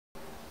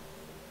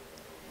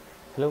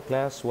Hello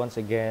class, once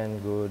again,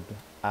 good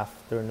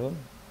afternoon.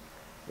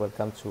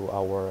 Welcome to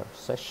our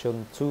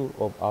session 2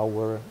 of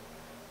our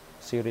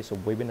series of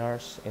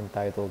webinars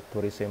entitled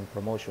Tourism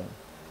Promotion.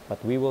 But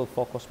we will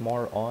focus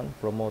more on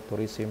promote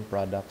tourism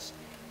products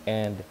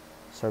and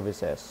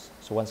services.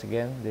 So once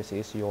again, this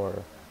is your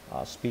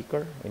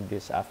speaker in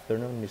this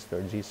afternoon,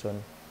 Mr.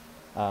 Jason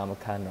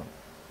Macano.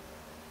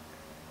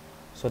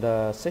 So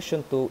the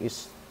session 2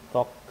 is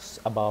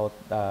talks about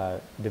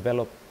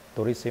develop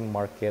tourism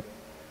market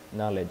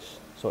knowledge.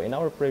 So in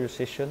our previous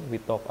session, we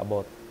talked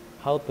about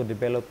how to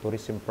develop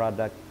tourism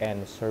product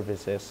and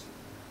services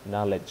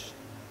knowledge.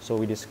 So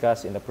we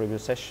discussed in the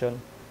previous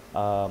session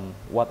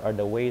what are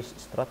the ways,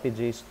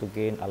 strategies to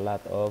gain a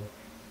lot of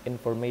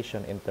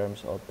information in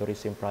terms of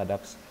tourism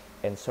products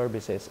and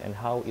services and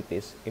how it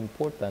is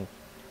important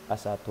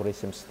as a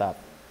tourism staff.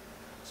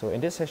 So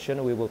in this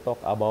session, we will talk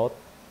about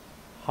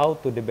how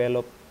to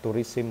develop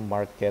tourism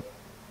market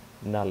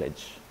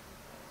knowledge.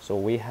 So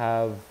we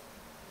have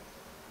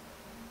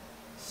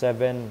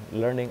 7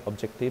 learning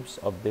objectives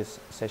of this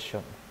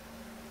session.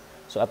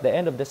 So at the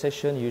end of the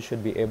session, you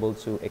should be able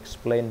to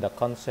explain the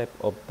concept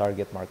of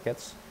target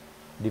markets,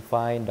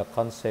 define the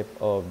concept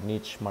of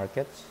niche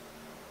markets,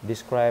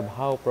 describe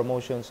how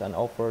promotions and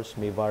offers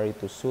may vary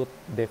to suit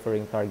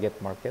differing target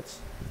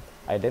markets,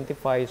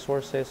 identify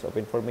sources of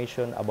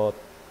information about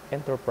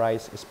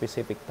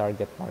enterprise-specific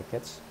target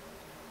markets,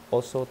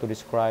 also to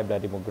describe the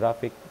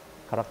demographic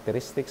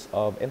characteristics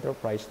of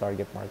enterprise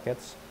target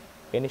markets,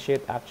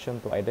 initiate action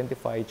to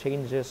identify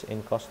changes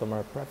in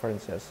customer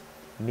preferences,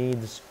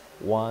 needs,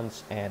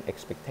 wants, and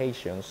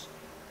expectations,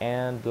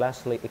 and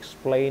lastly,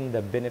 explain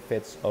the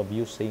benefits of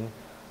using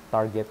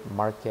target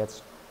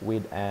markets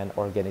with an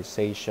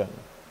organization.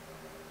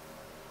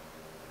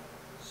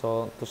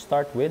 So to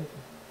start with,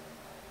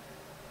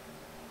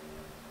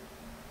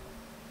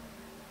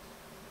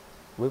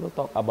 we will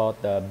talk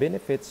about the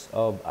benefits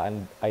of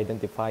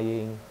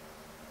identifying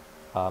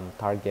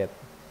target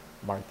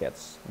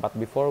markets. But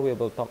before we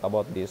will talk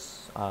about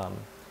this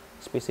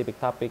specific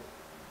topic,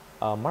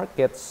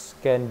 markets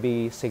can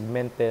be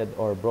segmented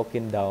or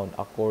broken down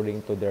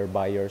according to their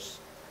buyers'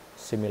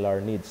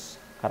 similar needs,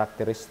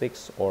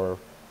 characteristics, or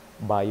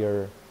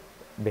buyer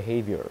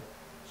behavior.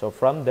 So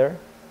from there,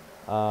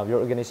 your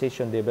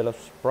organization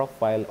develops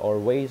profile or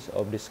ways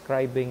of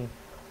describing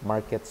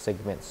market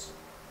segments.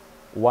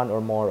 One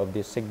or more of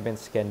these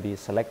segments can be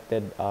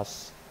selected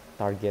as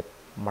target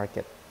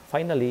market.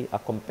 Finally, a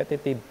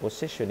competitive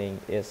positioning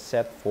is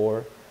set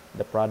for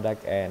the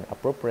product and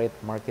appropriate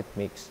market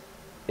mix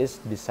is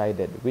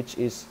decided, which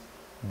is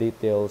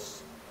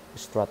details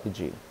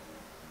strategy.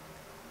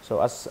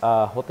 So as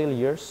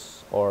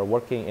hoteliers or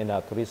working in a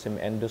tourism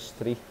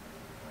industry,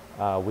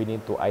 we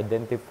need to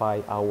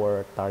identify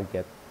our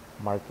target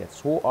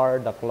markets. Who are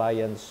the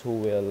clients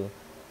who will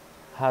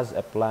has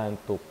a plan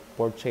to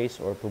purchase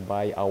or to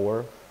buy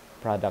our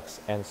products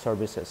and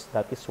services?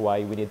 That is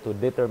why we need to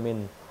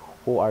determine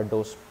who are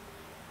those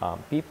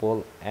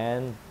people,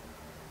 and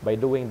by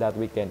doing that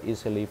we can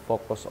easily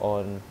focus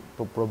on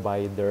to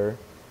provide their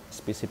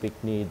specific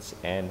needs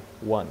and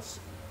wants.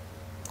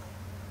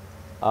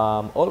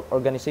 All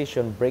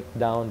organizations break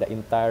down the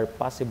entire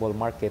possible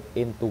market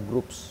into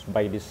groups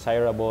by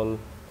desirable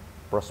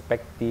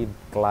prospective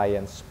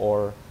clients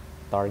or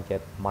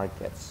target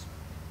markets.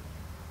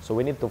 So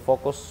we need to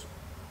focus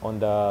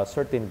on the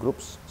certain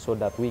groups so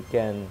that we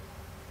can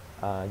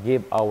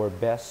give our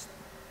best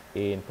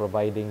in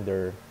providing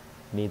their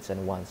needs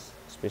and wants,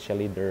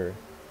 especially their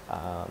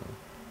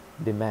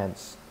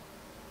demands.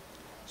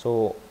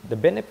 So the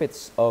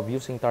benefits of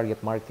using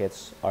target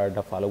markets are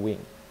the following: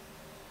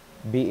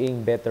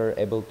 being better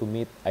able to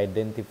meet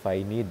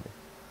identified need.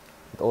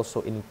 It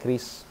also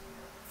increase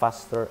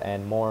faster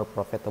and more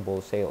profitable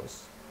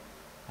sales,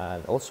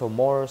 and also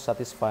more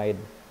satisfied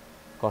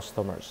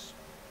customers.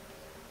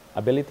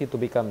 Ability to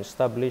become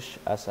established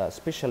as a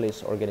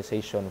specialist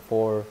organization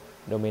for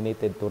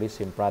nominated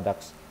tourism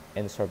products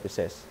and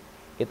services.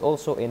 It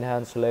also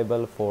enhances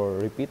level for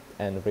repeat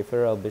and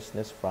referral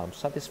business from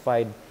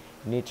satisfied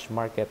niche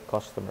market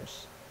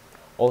customers.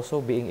 Also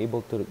being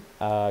able to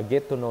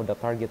get to know the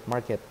target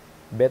market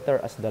better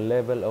as the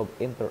level of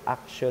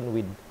interaction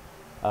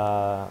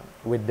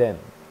with them.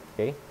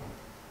 Okay,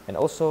 and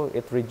also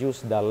it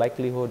reduces the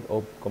likelihood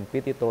of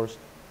competitors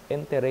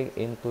entering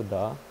into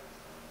the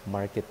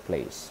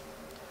marketplace.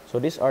 So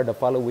these are the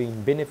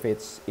following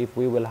benefits if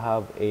we will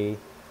have a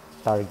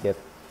target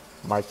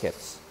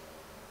markets.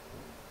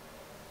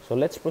 So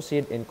let's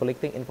proceed in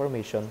collecting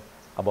information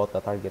about the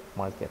target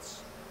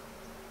markets.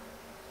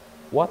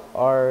 What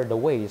are the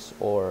ways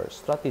or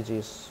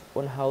strategies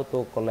on how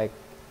to collect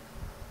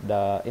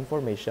the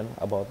information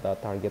about the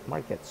target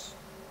markets?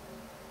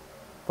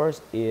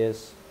 First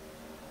is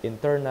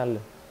internal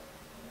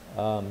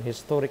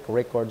historic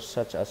records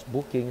such as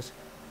bookings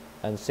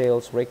and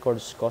sales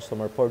records,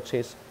 customer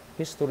purchase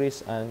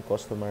histories, and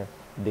customer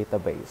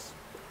database.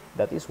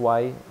 That is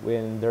why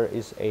when there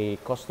is a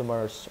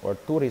customers or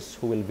tourists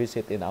who will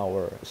visit in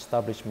our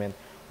establishment,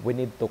 we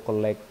need to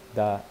collect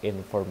the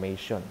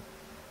information.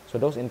 So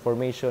those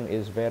information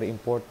is very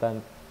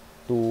important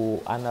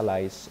to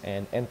analyze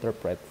and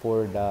interpret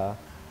for the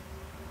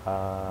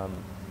um,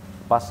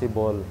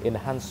 possible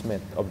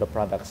enhancement of the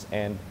products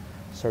and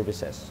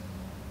services.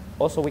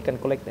 Also, we can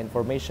collect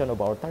information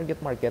of our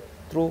target market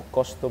through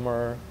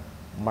customer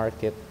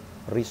market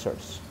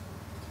research.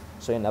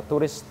 So in a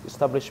tourist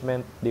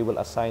establishment, they will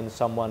assign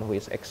someone who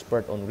is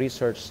expert on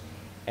research,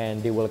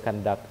 and they will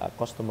conduct a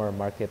customer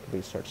market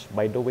research.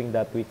 By doing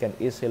that, we can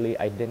easily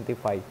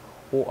identify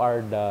who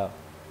are the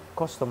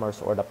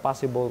customers or the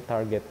possible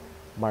target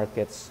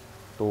markets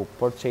to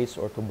purchase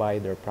or to buy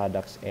their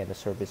products and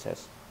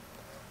services.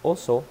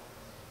 Also,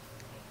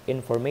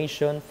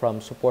 information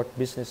from support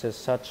businesses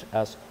such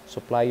as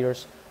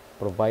suppliers,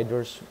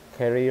 providers,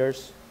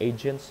 carriers,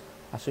 agents,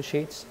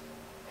 associates,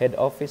 head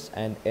office,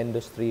 and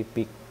industry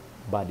peak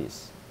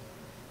bodies.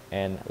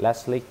 And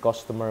lastly,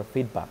 customer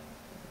feedback,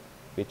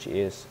 which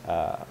is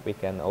we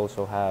can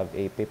also have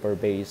a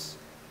paper-based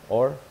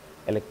or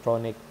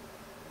electronic,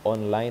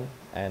 online,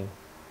 and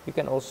you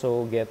can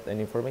also get an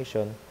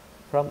information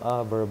from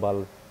a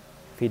verbal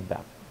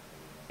feedback,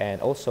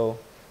 and also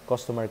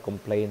customer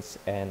complaints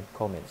and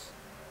comments.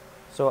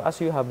 So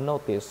as you have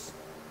noticed,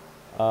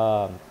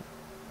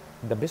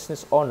 the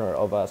business owner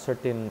of a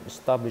certain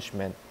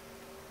establishment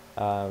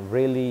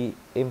really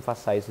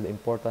emphasize the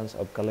importance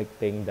of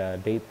collecting the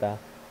data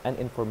and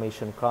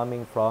information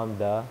coming from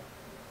the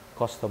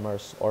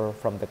customers or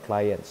from the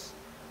clients.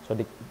 So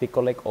they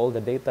collect all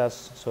the data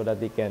so that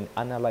they can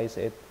analyze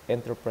it,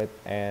 interpret,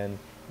 and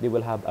they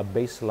will have a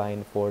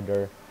baseline for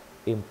their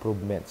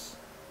improvements.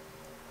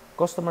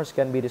 Customers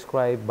can be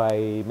described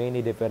by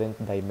many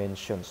different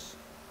dimensions.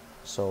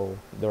 So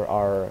there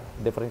are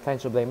different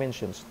kinds of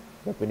dimensions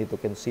that we need to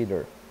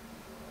consider.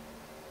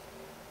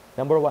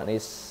 Number one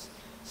is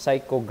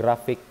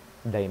psychographic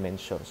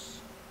dimensions.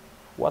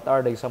 What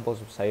are the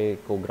examples of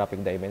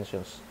psychographic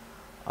dimensions?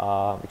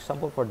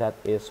 Example for that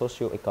is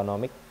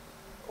socioeconomic,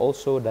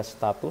 also the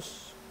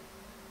status.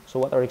 So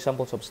what are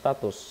examples of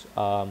status?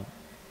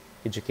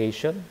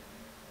 Education,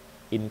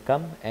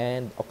 income,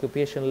 and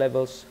occupation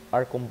levels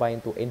are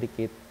combined to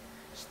indicate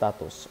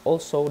status.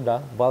 Also the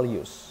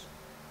values,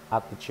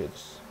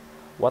 attitudes.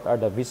 What are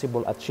the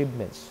visible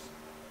achievements?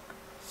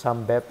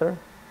 Some better.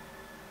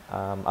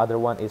 Other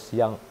one is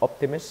young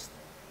optimist.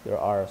 There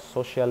are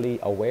socially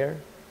aware.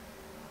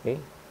 Okay?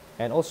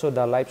 And also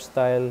the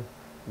lifestyle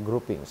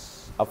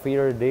groupings. A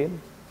fair deal,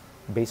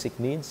 basic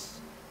needs,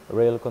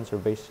 real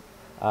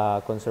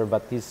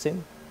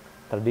conservatism,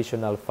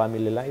 traditional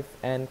family life,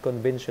 and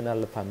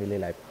conventional family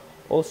life.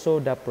 Also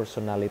the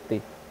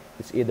personality.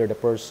 It's either the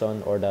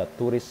person or the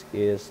tourist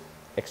is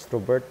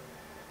extrovert,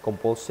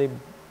 compulsive,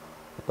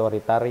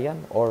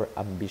 authoritarian, or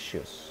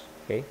ambitious.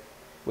 Okay?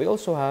 We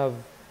also have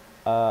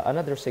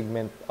another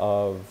segment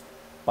of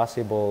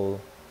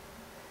possible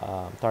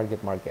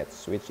target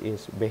markets, which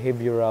is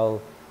behavioral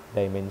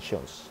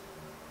dimensions.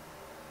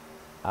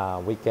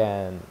 We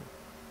can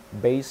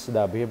base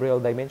the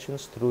behavioral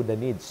dimensions through the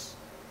needs.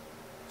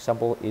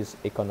 Example is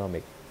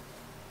economic.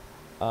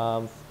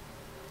 I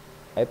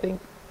think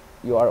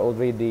you are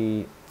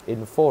already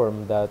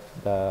informed that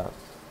the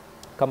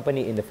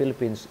company in the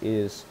Philippines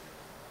is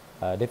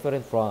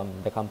different from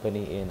the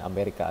company in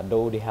America,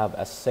 though they have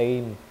a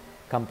same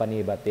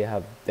company, but they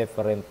have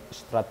different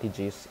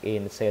strategies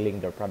in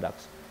selling their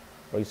products.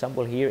 For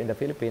example, here in the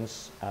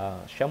Philippines,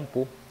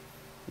 shampoo,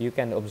 you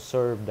can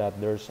observe that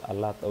there's a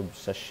lot of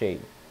sachet.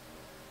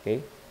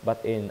 Okay,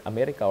 but in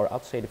America or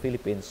outside the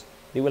Philippines,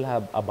 they will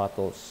have a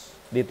bottles.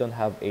 They don't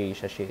have a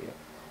sachet,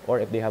 or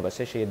if they have a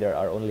sachet, there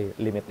are only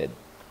limited.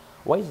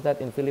 Why is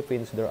that in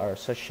Philippines there are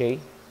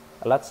sachet,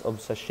 lots of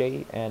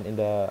sachet, and in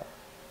the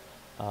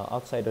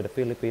outside of the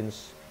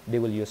Philippines they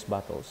will use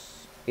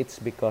bottles? It's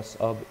because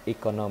of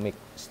economic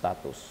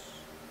status.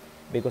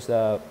 Because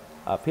the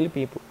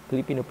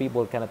Filipino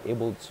people cannot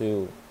able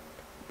to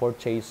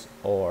purchase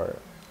or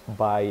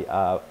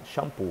buy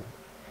shampoo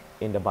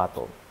in the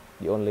bottle.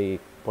 They only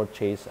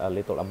purchase a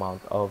little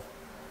amount of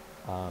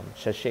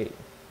sachet,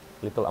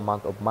 little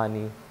amount of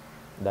money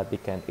that they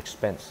can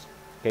expense.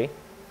 Okay.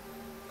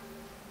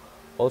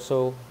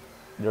 Also,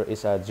 there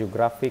is a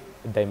geographic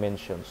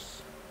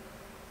dimensions.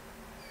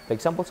 The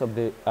examples of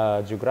the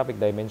geographic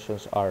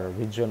dimensions are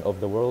region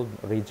of the world,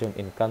 region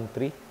in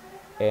country,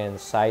 and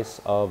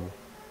size of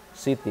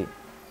city.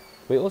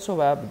 We also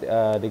have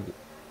the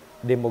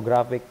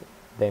demographic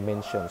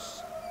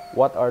dimensions.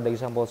 What are the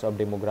examples of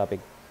demographic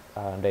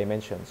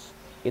dimensions?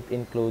 It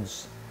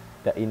includes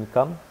the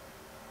income,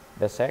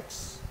 the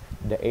sex,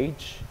 the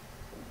age,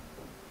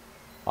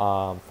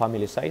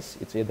 family size.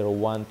 It's either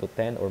 1 to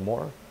 10 or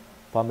more.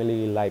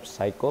 Family life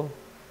cycle.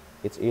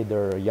 It's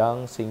either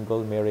young,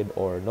 single, married,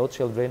 or no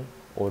children,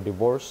 or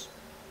divorce.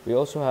 We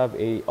also have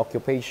a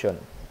occupation.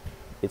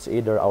 It's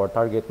either our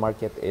target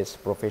market is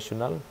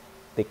professional,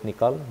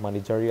 technical,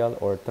 managerial,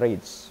 or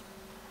trades.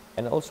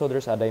 And also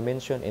there's a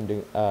dimension in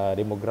the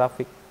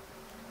demographic.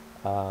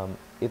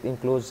 It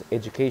includes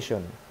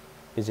education.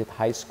 Is it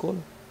high school,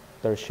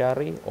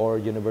 tertiary, or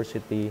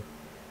university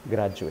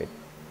graduate?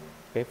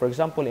 Okay, for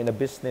example, in the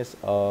business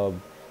of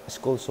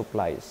school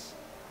supplies.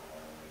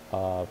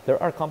 There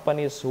are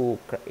companies who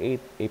create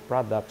a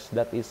products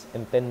that is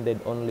intended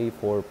only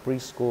for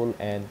preschool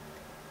and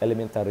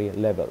elementary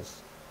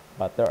levels.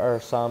 But there are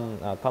some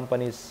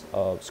companies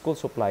of school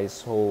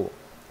supplies who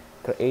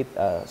create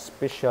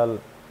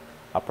special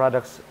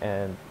products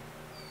and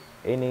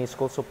any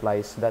school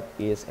supplies that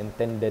is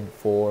intended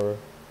for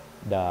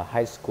the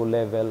high school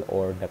level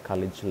or the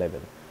college level.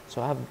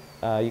 So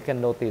you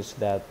can notice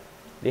that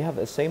they have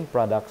the same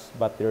products,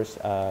 but there's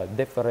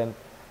different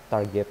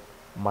target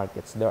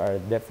markets. There are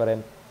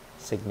different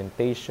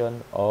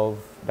segmentation of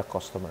the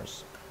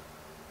customers.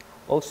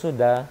 Also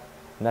the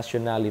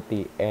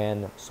nationality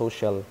and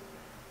social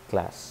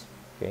class.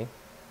 Okay.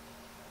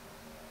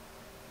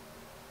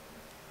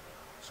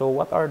 So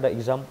what are the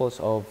examples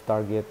of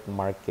target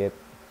market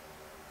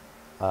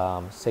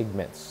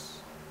segments?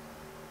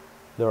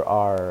 There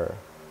are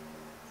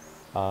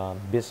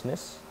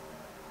business.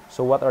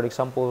 So what are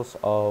examples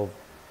of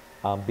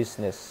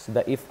business?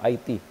 The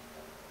FIT.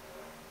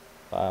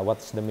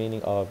 What's the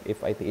meaning of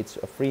FIT? It's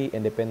a free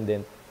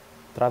independent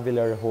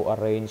traveler who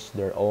arrange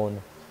their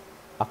own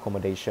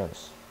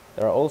accommodations.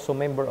 They are also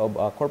member of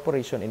a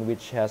corporation in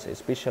which has a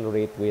special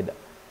rate with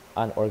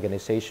an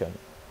organization,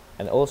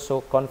 and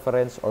also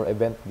conference or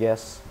event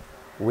guests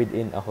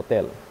within a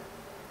hotel.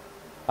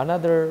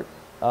 Another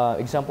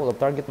example of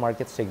target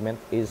market segment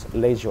is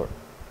leisure.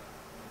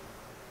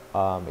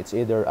 It's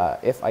either a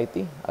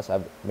FIT, as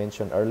I've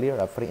mentioned earlier,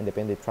 a free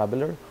independent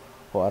traveler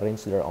who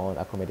arrange their own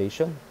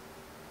accommodation,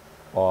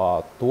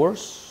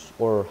 tours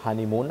or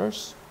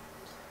honeymooners,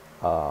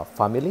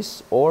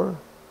 families or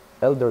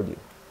elderly.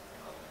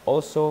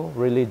 Also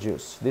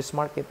religious. This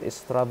market is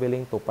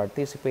traveling to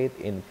participate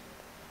in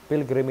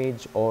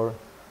pilgrimage or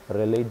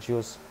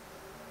religious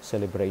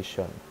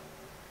celebration.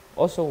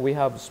 Also, we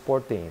have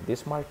sporting.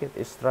 This market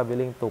is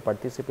traveling to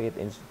participate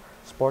in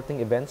sporting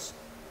events,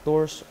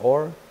 tours,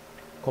 or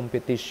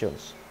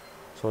competitions.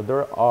 So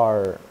there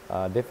are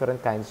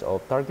different kinds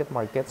of target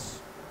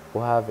markets who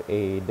have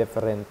a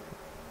different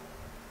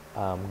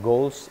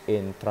goals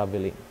in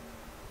traveling.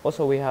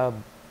 Also, we have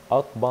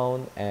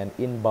outbound and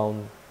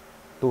inbound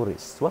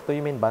tourists. What do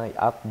you mean by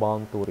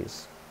outbound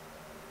tourists?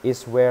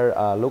 Is where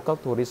a local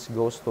tourist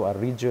goes to a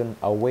region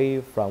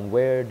away from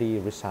where they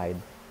reside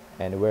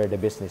and where the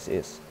business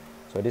is.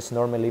 So this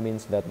normally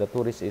means that the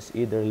tourist is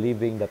either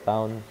leaving the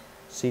town,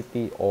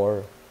 city,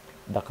 or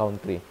the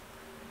country.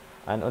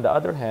 And on the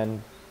other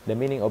hand, the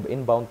meaning of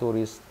inbound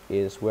tourist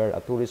is where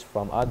a tourist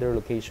from other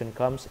location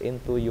comes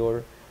into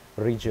your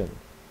region.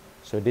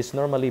 So this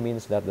normally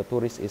means that the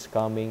tourist is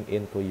coming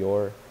into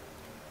your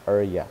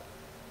area.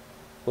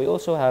 We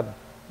also have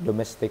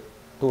domestic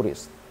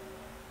tourists.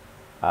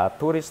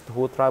 Tourists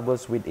who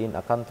travels within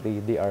a country,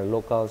 they are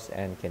locals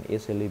and can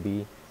easily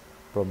be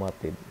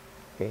promoted.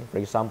 Okay, for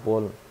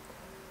example,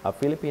 a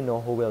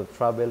Filipino who will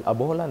travel, a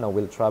Boholano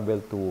will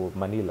travel to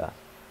Manila.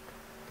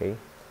 Okay,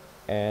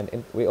 and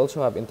we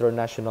also have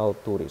international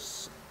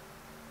tourists.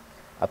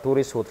 A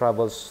tourist who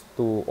travels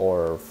to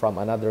or from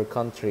another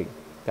country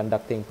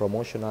conducting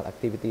promotional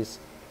activities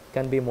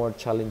can be more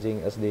challenging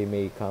as they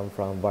may come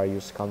from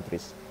various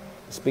countries,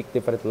 speak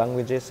different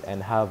languages,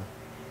 and have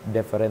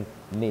different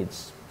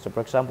needs. So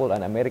for example,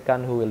 an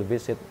American who will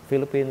visit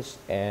Philippines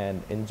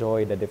and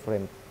enjoy the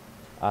different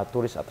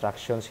tourist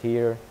attractions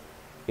here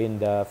in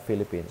the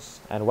Philippines.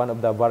 And one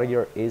of the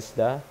barrier is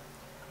the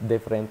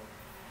different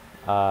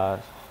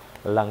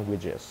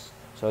languages.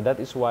 So that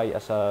is why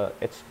as a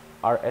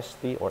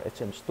RST or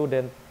HM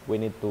student, we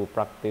need to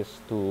practice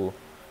to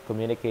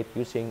communicate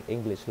using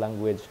English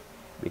language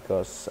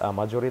because a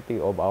majority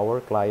of our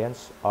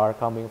clients are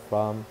coming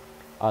from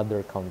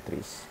other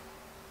countries.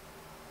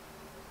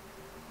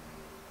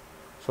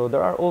 So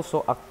there are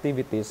also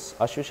activities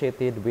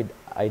associated with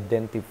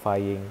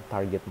identifying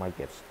target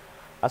markets.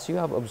 As you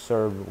have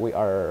observed, we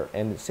are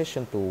in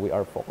session 2, we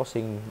are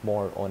focusing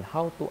more on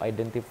how to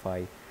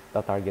identify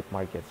the target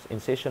markets.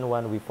 In session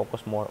 1, we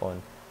focus more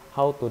on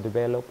how to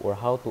develop or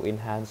how to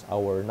enhance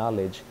our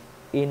knowledge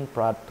in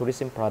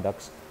tourism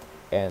products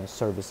and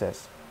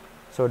services.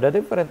 So the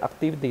different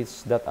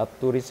activities that a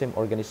tourism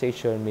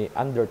organization may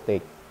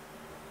undertake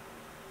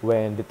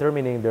when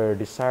determining their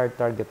desired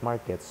target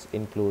markets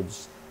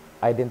includes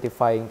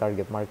identifying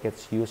target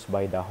markets used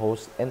by the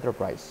host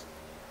enterprise,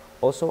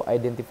 also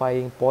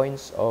identifying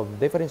points of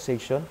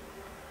differentiation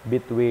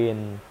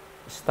between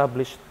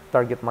established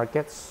target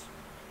markets,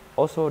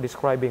 also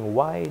describing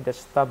why the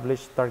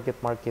established target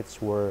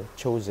markets were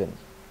chosen,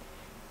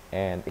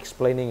 and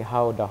explaining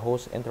how the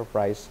host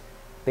enterprise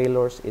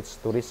tailors its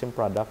tourism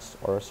products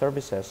or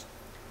services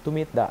to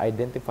meet the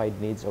identified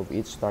needs of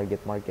each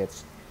target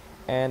markets,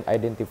 and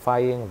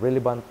identifying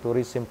relevant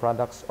tourism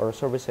products or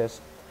services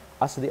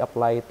as they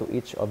apply to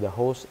each of the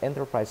host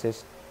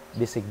enterprises'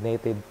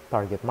 designated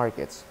target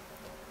markets.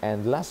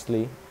 And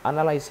lastly,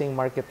 analyzing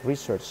market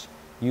research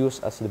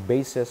used as the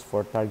basis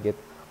for target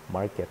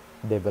market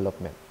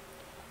development.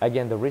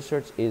 Again, the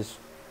research is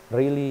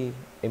really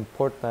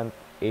important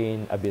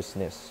in a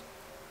business.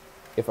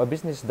 If a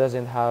business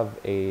doesn't have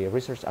a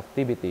research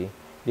activity,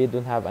 They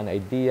don't have an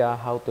idea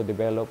how to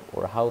develop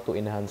or how to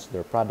enhance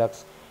their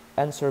products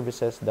and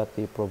services that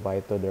they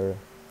provide to their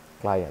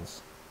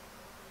clients.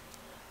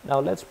 Now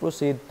let's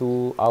proceed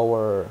to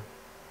our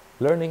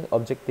learning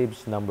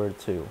objectives number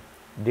 2.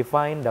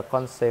 Define the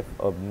concept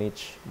of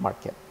niche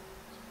market.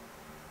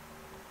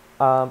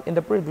 In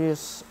the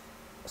previous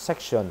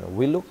section,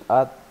 we looked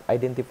at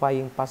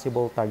identifying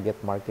possible target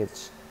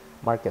markets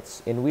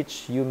in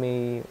which you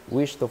may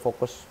wish to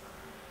focus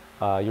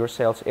your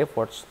sales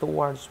efforts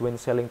towards when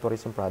selling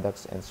tourism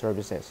products and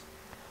services.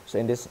 So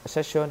in this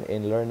session,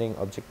 in learning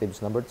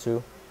objectives number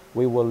 2,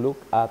 we will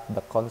look at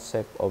the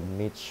concept of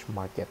niche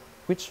market,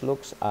 which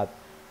looks at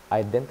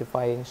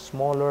identifying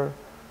smaller,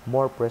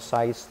 more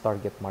precise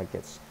target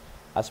markets.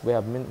 As we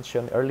have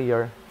mentioned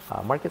earlier,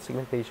 market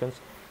segmentations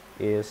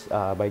is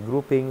by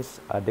groupings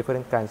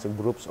different kinds of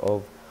groups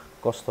of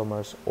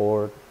customers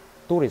or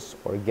tourists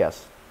or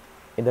guests.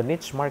 In the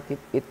niche market,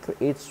 it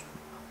creates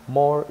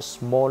more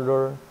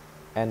smaller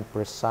and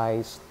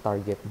precise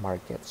target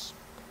markets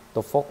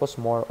to focus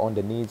more on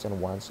the needs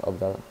and wants of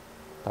the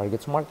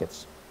target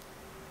markets.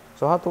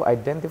 So how to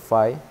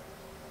identify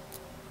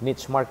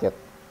niche market?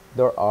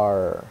 There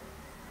are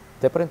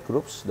different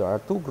groups. There are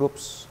 2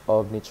 groups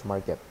of niche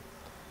market.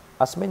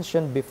 As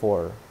mentioned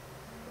before,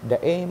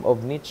 the aim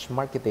of niche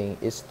marketing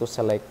is to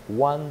select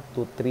 1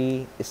 to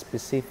 3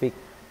 specific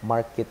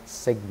market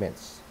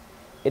segments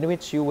in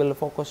which you will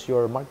focus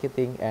your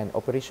marketing and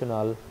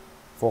operational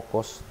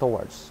focus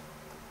towards.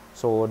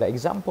 So the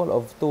example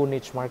of 2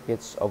 niche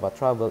markets of a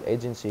travel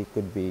agency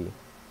could be,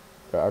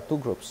 there are 2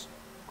 groups.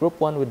 Group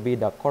 1 would be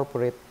the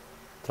corporate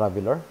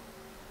traveler,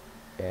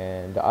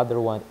 and the other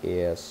one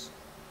is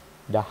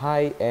the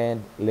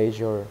high-end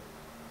leisure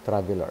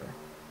traveler.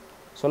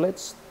 So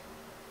let's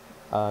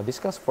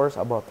discuss first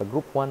about the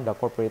group 1, the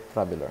corporate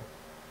traveler.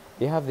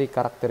 They have the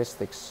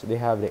characteristics. They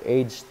have the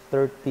age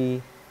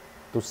 30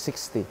 to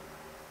 60.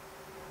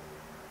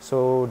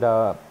 So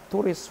the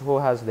tourist who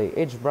has the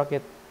age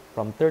bracket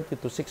from 30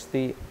 to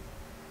 60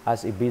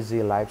 has a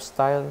busy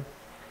lifestyle.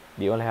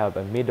 They only have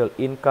a middle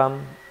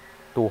income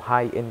to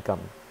high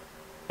income,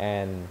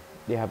 and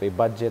they have a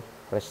budget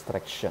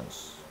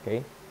restrictions.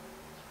 Okay.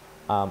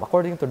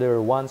 According to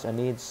their wants and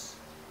needs,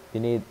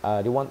 they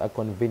want a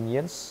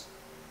convenience,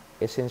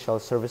 essential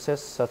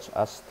services such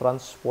as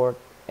transport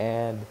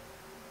and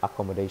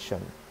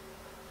accommodation.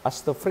 As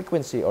to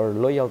frequency or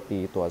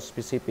loyalty to a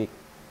specific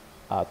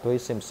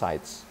tourism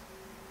sites,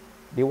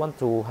 they want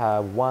to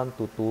have 1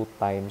 to 2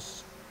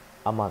 times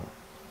a month.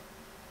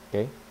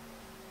 Okay.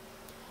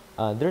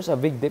 There's a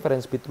big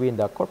difference between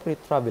the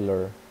corporate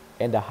traveler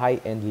and the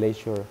high-end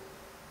leisure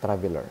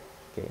traveler.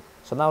 Okay.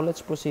 So now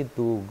let's proceed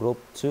to group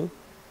 2,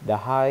 the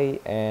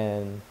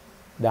high-end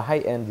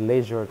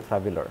leisure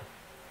traveler.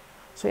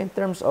 So in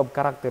terms of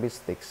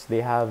characteristics,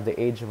 they have the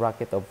age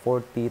bracket of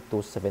 40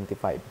 to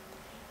 75.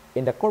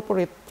 In the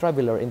corporate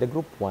traveler, in the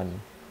group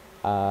 1,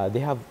 they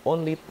have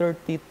only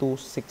 30 to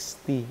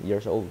 60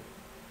 years old.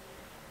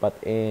 But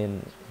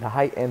in the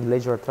high-end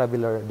leisure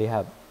traveler, they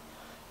have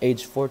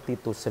age 40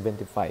 to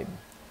 75.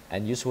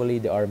 And usually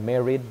they are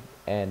married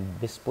and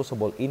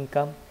disposable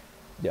income.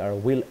 They are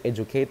well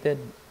educated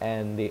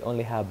and they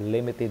only have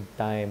limited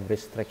time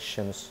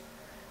restrictions,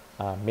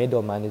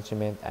 middle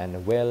management,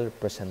 and well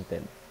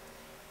presented.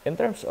 In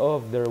terms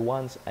of their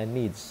wants and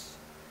needs,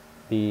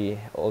 they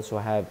also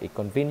have a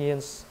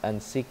convenience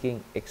and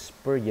seeking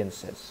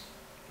experiences.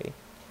 Okay.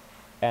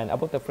 And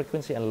about the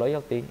frequency and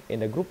loyalty,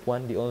 in the group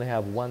 1, they only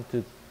have 1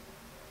 to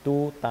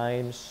 2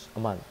 times a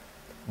month.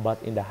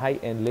 But in the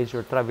high-end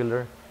leisure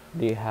traveler,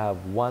 they have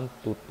 1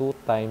 to 2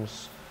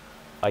 times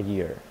a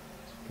year.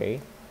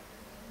 Okay.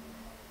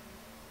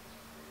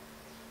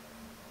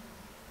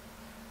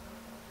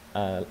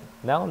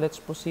 Now let's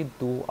proceed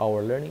to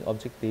our learning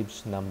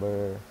objectives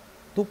number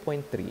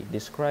 2.3,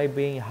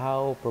 describing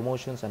how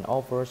promotions and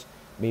offers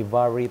may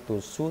vary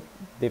to suit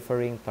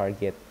differing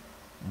target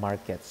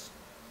markets.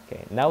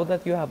 Okay, now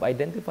that you have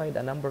identified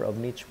a number of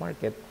niche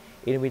market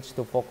in which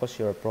to focus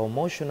your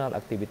promotional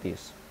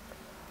activities,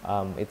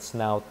 it's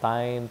now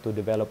time to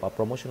develop a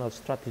promotional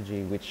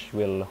strategy which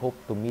will hope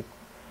to meet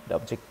the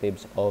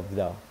objectives of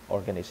the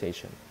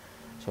organization.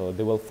 So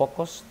they will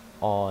focus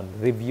on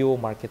review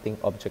marketing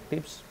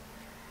objectives,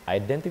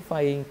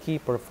 identifying key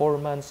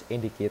performance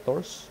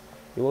indicators.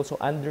 You also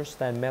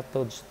understand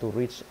methods to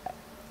reach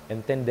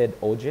intended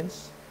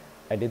audience,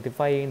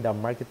 identifying the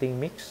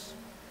marketing mix,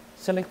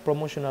 select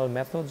promotional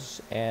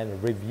methods,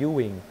 and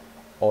reviewing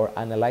or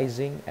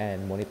analyzing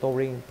and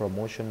monitoring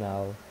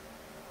promotional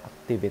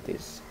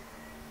activities.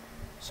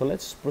 So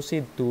let's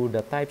proceed to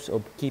the types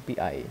of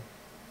KPI.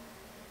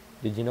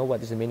 Did you know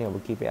what is the meaning of a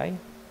KPI?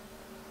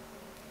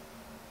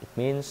 It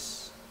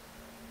means,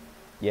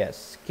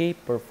 yes, key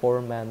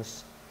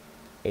performance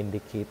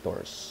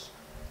indicators.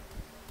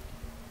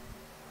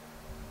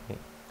 Okay.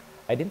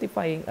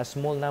 Identifying a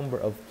small number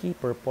of key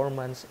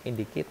performance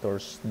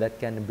indicators that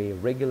can be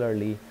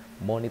regularly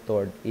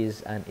monitored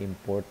is an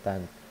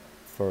important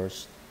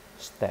first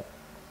step.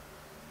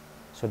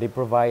 So they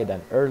provide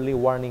an early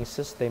warning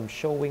system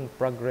showing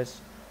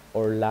progress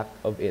or lack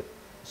of it.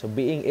 So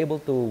being able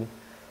to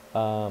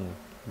um,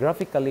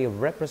 graphically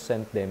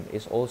represent them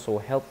is also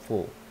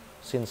helpful,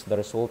 since the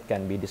result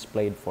can be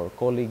displayed for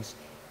colleagues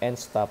and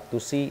staff to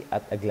see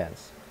at a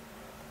glance.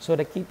 So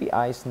the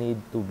KPIs need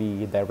to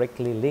be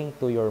directly linked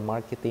to your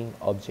marketing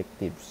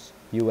objectives.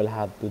 You will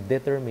have to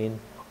determine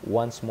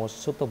what's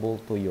most suitable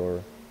to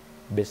your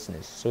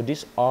business. So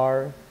these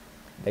are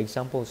the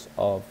examples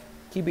of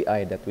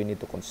KPI that we need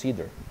to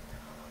consider.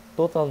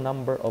 Total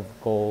number of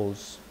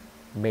goals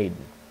made.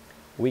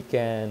 We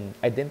can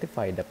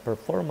identify the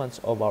performance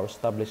of our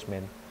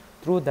establishment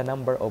through the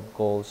number of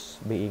goals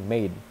being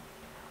made.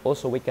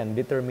 Also, we can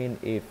determine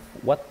if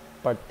what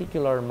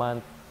particular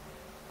month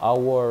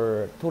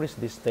our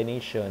tourist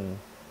destination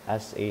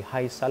has a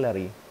high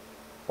salary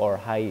or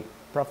high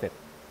profit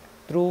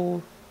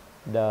through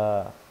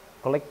the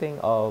collecting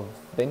of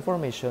the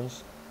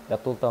informations, the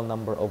total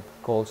number of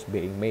calls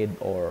being made,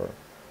 or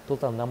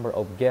total number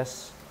of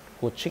guests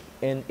who check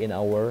in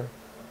our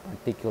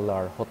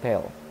particular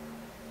hotel.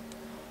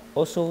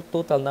 Also,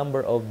 total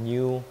number of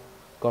new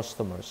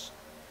customers.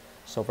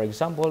 So for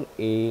example,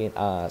 in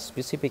a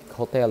specific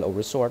hotel or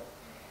resort,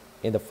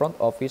 in the front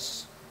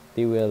office,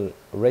 they will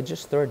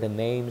register the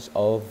names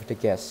of the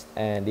guests,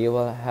 and they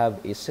will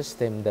have a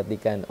system that they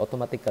can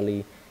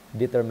automatically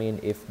determine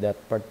if that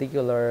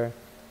particular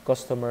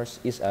customers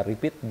is a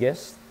repeat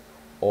guest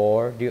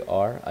or they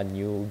are a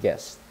new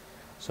guest.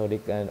 So they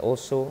can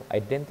also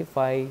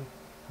identify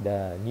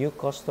the new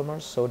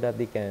customers so that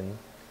they can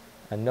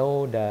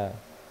know the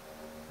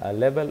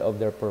level of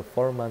their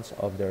performance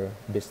of their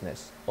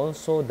business.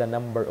 Also, the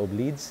number of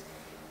leads,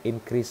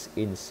 increase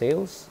in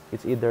sales.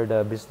 It's either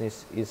the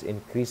business is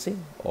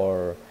increasing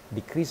or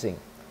decreasing.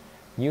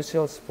 New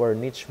sales per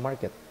niche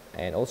market,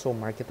 and also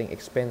marketing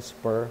expense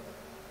per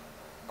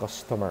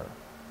customer.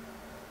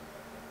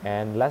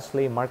 And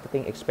lastly,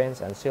 marketing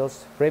expense and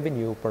sales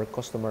revenue per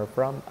customer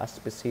from a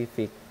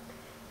specific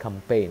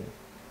campaign.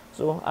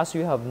 So as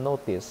you have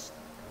noticed,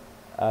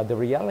 the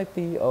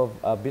reality of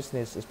a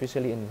business,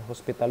 especially in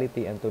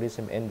hospitality and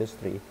tourism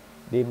industry,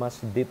 they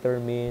must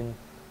determine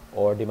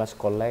or they must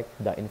collect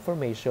the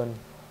information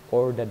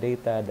or the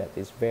data that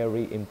is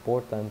very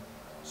important,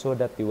 so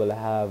that they will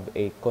have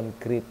a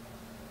concrete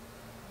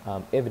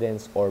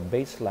evidence or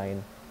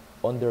baseline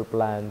on their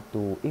plan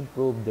to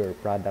improve their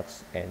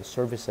products and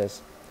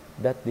services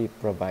that they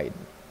provide.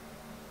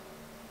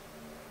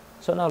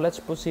 So now let's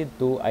proceed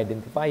to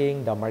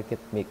identifying the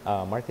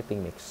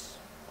marketing mix.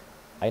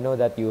 I know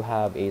that you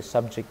have a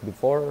subject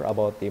before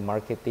about the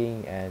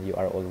marketing, and you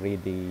are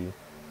already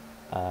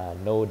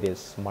know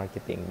this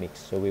marketing mix.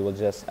 So we will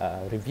just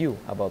review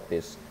about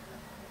this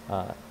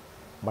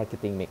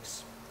marketing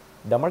mix.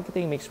 The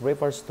marketing mix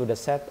refers to the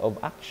set of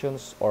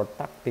actions or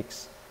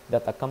tactics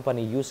that a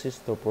company uses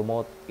to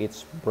promote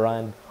its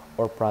brand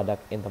or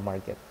product in the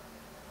market.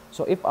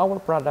 So if our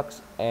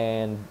products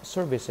and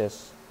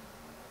services,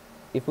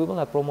 if we will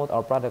not promote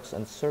our products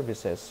and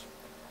services,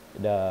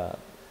 the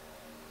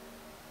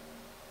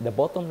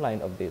bottom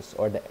line of this,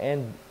 or the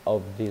end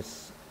of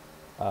this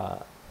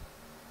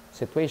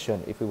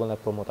situation, if we will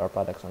not promote our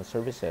products and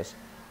services,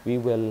 we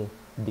will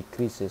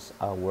decreases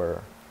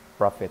our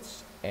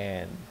profits,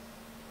 and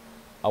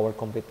our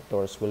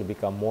competitors will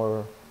become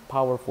more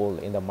powerful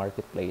in the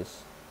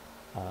marketplace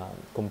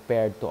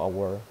compared to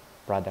our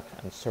products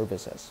and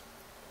services.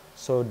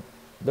 So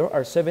there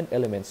are 7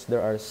 elements,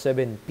 there are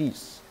 7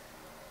 P's.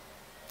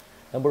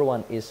 Number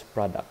 1 is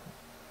product.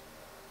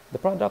 The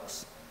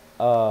products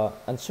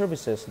and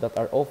services that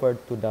are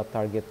offered to the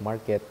target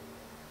market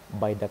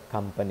by the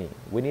company.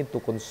 We need to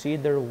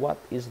consider what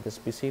is the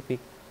specific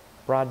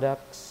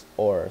products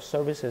or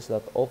services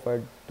that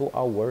offered to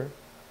our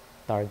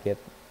target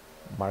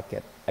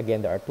market.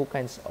 Again, there are 2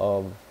 kinds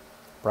of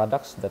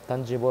products, the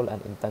tangible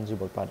and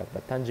intangible product.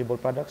 The tangible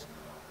products,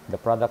 the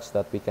products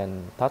that we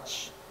can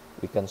touch,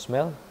 we can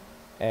smell,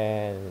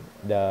 and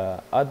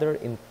the other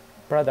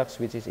products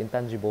which is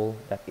intangible,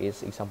 that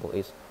is, example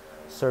is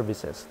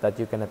services that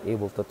you cannot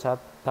able to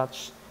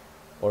touch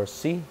or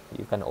see.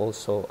 You can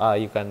also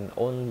you can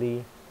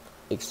only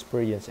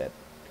experience it.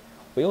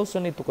 We also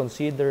need to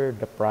consider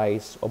the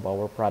price of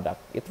our product.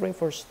 It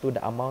refers to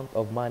the amount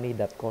of money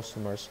that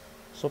customers,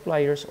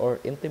 suppliers, or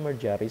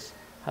intermediaries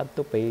have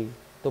to pay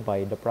to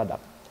buy the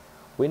product.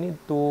 We need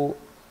to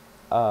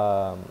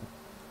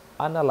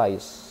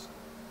analyze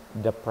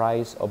the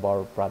price of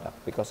our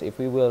product, because if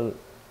we will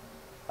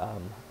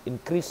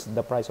increase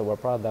the price of our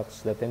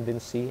products, the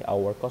tendency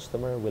our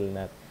customer will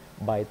not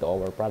buy to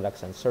our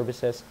products and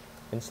services.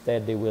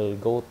 Instead, they will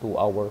go to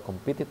our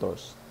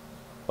competitors.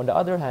 On the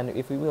other hand,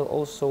 if we will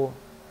also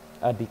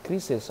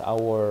decreases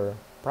our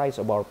price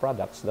of our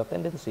products, the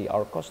tendency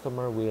our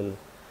customer will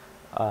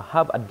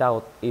have a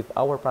doubt if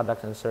our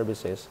products and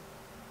services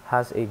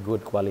has a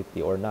good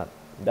quality or not.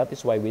 That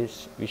is why we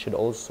should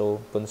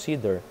also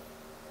consider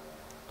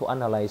to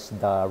analyze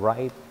the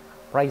right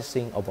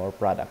pricing of our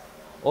product.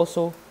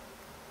 Also,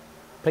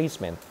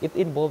 placement. It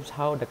involves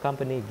how the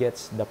company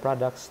gets the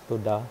products to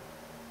the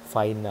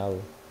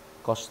final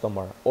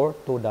customer or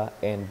to the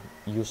end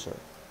user.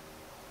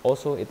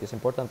 Also, it is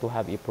important to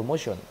have a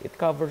promotion. It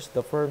covers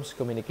the firm's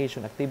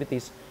communication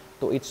activities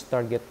to its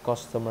target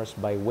customers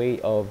by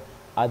way of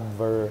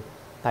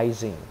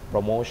advertising,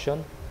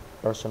 promotion,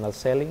 personal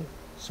selling,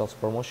 sales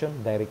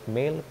promotion, direct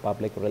mail,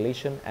 public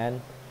relation,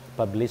 and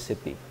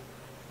publicity.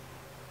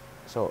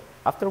 So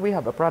after we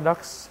have a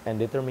products and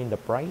determine the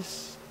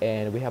price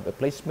and we have a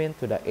placement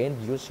to the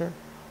end user,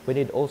 we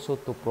need also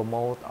to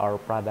promote our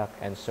product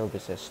and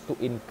services to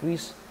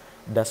increase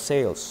the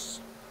sales,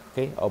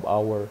 okay, of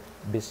our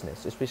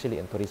business, especially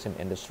in tourism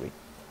industry.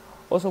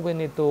 Also, we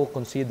need to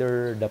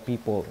consider the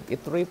people. It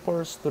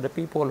refers to the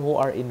people who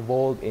are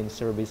involved in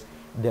service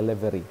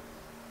delivery.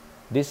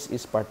 This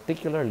is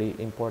particularly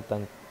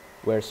important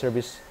where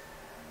service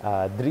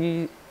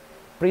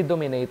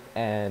predominate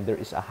and there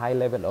is a high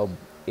level of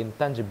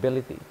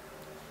intangibility.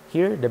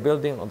 Here, the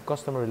building of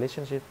customer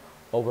relationship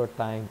over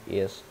time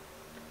is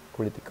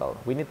critical.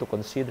 We need to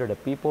consider the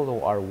people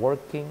who are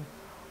working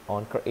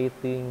on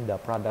creating the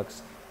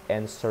products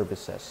and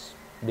services.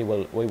 We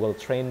will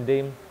train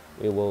them,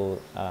 we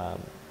will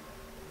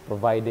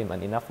provide them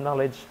enough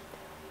knowledge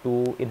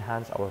to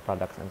enhance our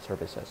products and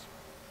services.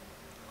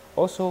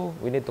 Also,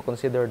 we need to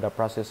consider the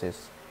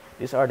processes.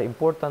 These are the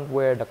important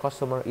where the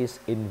customer is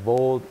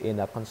involved in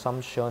a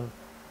consumption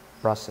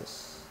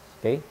process.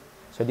 Okay,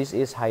 so this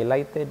is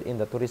highlighted in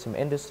the tourism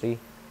industry,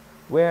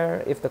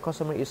 where if the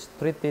customer is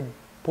treated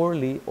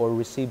poorly or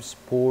receives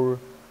poor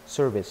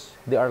service,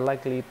 they are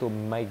likely to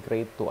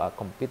migrate to our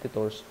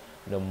competitors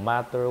no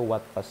matter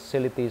what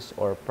facilities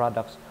or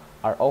products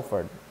are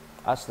offered,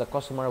 as the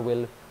customer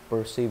will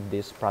perceive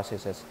these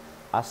processes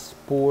as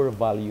poor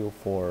value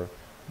for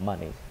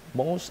money,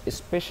 most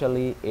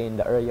especially in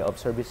the area of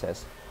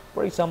services.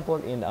 For example,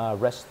 in a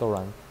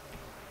restaurant,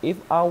 if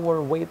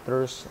our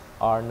waiters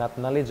are not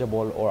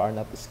knowledgeable or are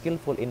not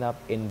skillful enough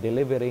in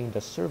delivering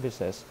the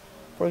services,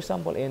 for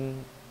example,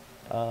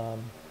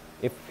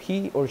 if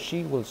he or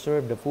she will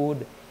serve the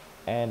food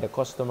and the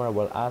customer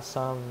will ask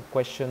some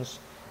questions,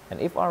 and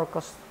if our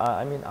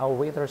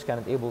waiters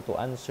cannot able to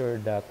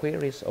answer the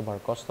queries of our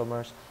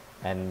customers,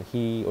 and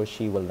he or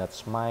she will not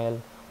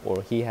smile,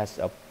 or he has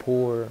a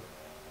poor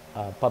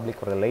public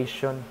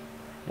relation,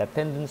 the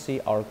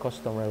tendency our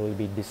customer will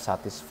be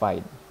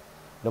dissatisfied.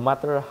 No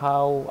matter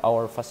how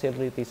our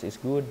facilities is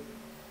good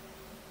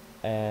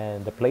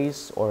and the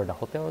place or the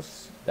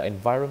hotels, the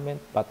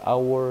environment, but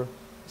our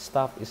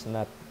staff is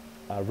not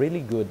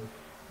really good,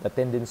 the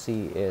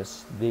tendency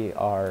is they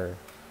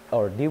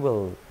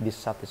will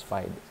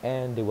dissatisfied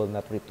and they will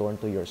not return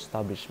to your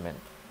establishment.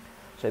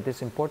 So it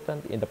is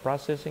important in the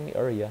processing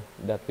area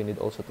that we need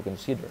also to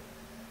consider.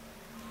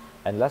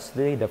 And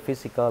lastly, the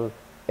physical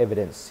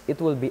evidence.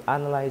 It will be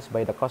analyzed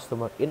by the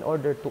customer in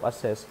order to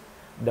assess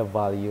the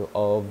value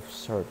of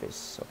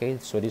service. Okay,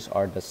 so these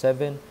are the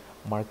 7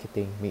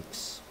 marketing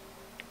mix.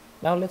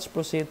 Now let's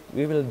proceed.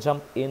 We will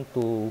jump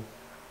into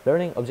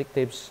learning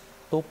objectives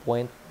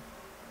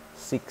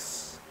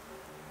 2.6.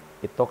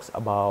 It talks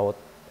about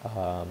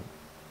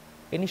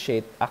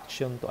initiate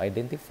action to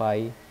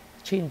identify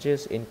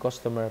changes in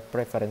customer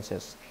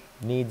preferences,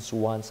 needs,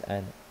 wants,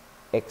 and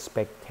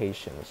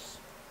expectations.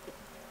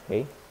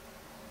 Okay.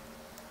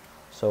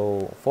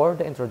 So for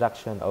the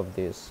introduction of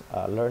these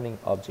learning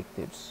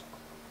objectives,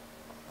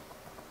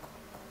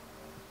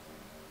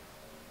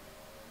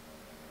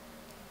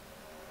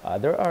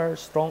 there are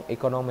strong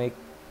economic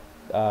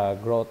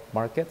growth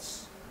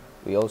markets.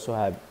 We also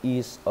have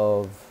ease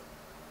of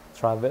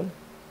travel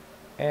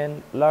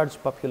and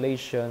large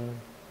population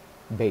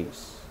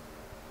base.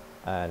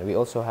 And we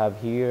also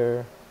have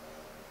here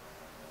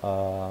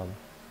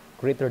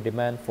greater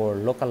demand for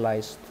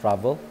localized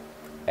travel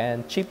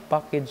and cheap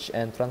package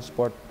and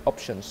transport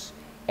options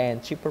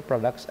and cheaper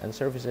products and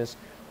services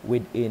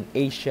within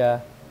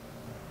Asia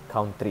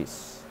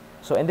countries.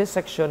 So in this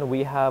section,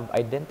 we have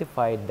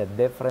identified the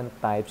different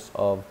types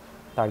of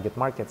target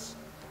markets,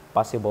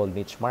 possible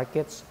niche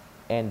markets,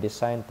 and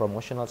designed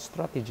promotional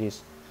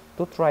strategies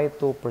to try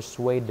to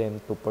persuade them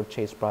to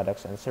purchase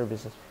products and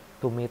services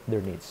to meet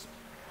their needs.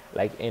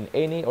 Like in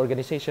any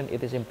organization,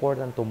 it is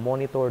important to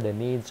monitor the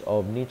needs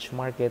of niche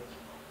market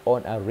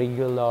on a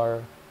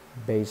regular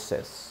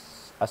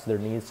basis, as their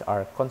needs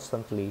are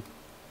constantly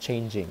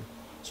changing.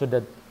 So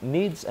the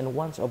needs and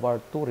wants of our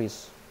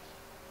tourists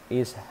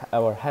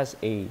has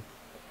a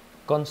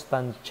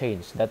constant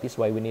change. That is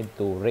why we need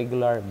to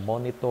regular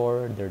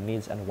monitor their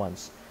needs and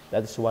wants.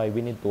 That is why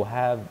we need to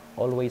have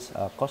always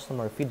a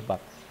customer feedback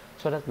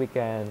so that we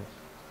can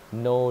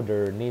know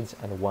their needs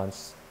and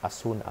wants as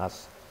soon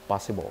as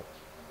possible.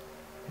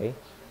 Okay.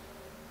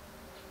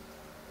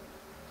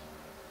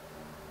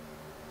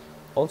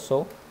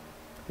 Also,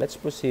 let's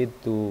proceed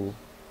to,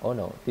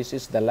 this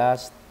is the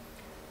last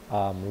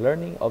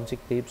learning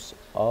objectives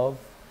of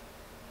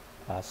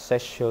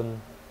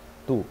session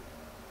 2.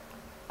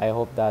 I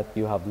hope that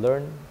you have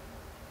learned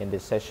in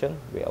this session.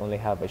 We only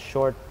have a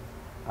short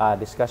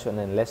discussion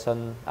in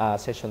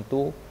session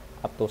 2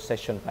 up to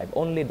session 5.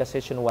 Only the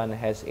session 1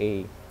 has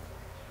a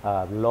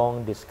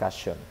long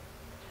discussion.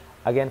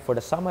 Again, for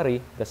the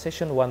summary, the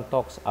session 1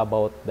 talks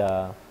about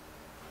the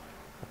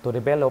to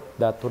develop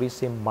the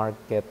tourism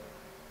market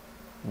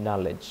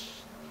knowledge.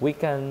 We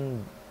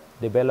can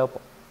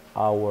develop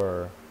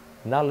our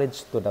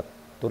knowledge to the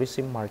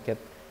tourism market,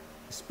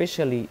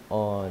 especially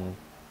on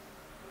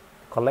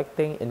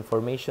collecting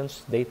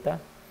informations data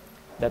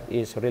that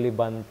is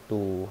relevant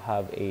to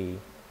have a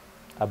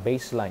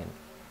baseline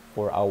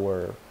for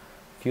our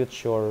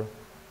future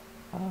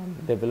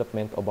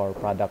development of our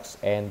products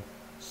and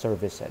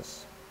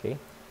services. Okay,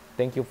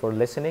 thank you for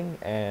listening,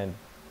 and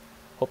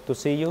hope to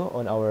see you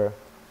on our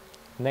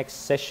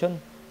next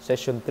session,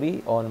 session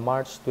 3 on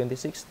March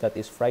 26th, that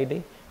is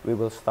Friday. We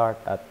will start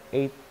at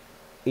 8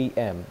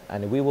 a.m.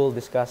 and we will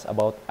discuss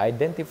about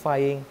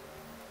identifying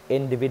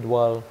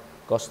individual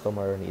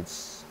customer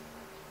needs.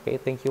 Okay,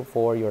 thank you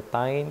for your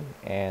time,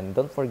 and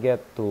don't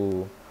forget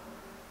to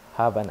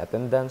have an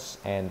attendance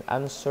and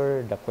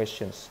answer the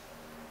questions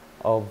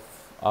of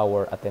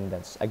our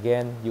attendants.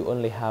 Again, you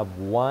only have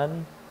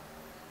one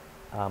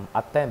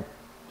attempt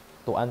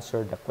to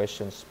answer the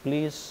questions.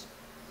 Please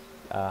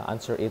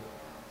answer it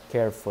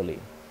carefully.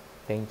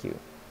 Thank you.